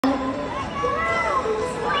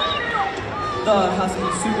The Husky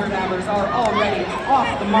Super Dabbers are already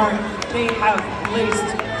off the mark. They have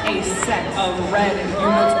placed a set of red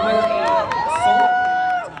units with a solar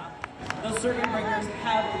on top. The Circuit Breakers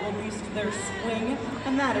have released their swing,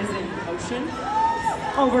 and that is in motion.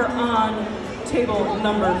 Over on table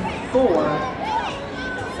number 4,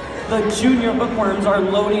 the Junior Bookworms are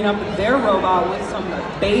loading up their robot with some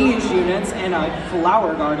beige units and a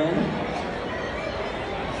flower garden.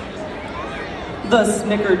 The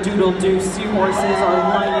Snickerdoodle-Doo Seahorses are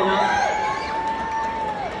lining up.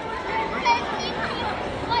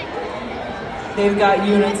 They've got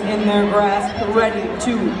units in their grasp ready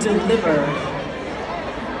to deliver.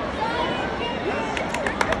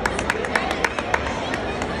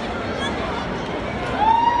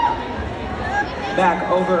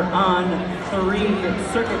 Back over on 3,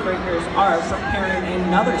 Circuit Breakers are preparing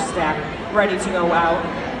another stack ready to go out.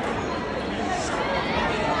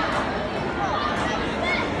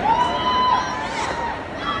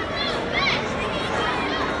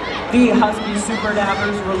 The Husky Super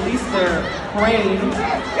Dabbers release their crane and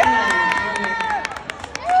bring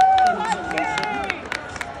it into motion.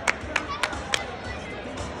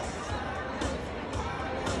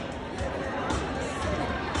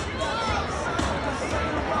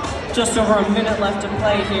 Just over a minute left to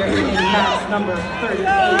play here in match number 38.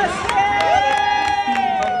 The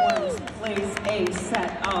Bookworms place a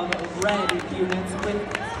set of red units with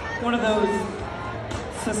one of those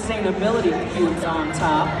sustainability cubes on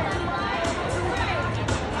top.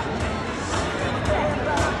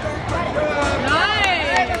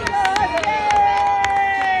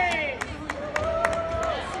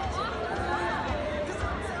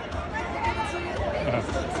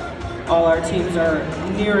 All our teams are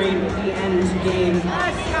nearing the end game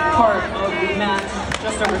part of the match.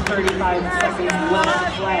 Just over 35 seconds left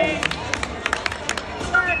to play.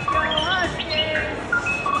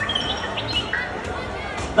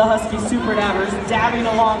 The Husky Super Dabbers dabbing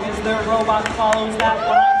along as their robot follows that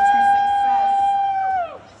line to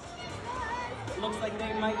success. Looks like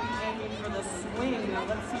they might be aiming for the swing. Now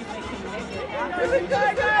let's see if they can make it happen.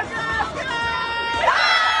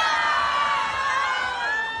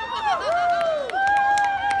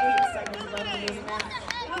 8 seconds left in this match.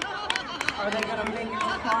 Are they going to make it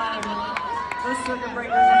to climb? The Circuit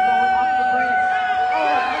Breakers are going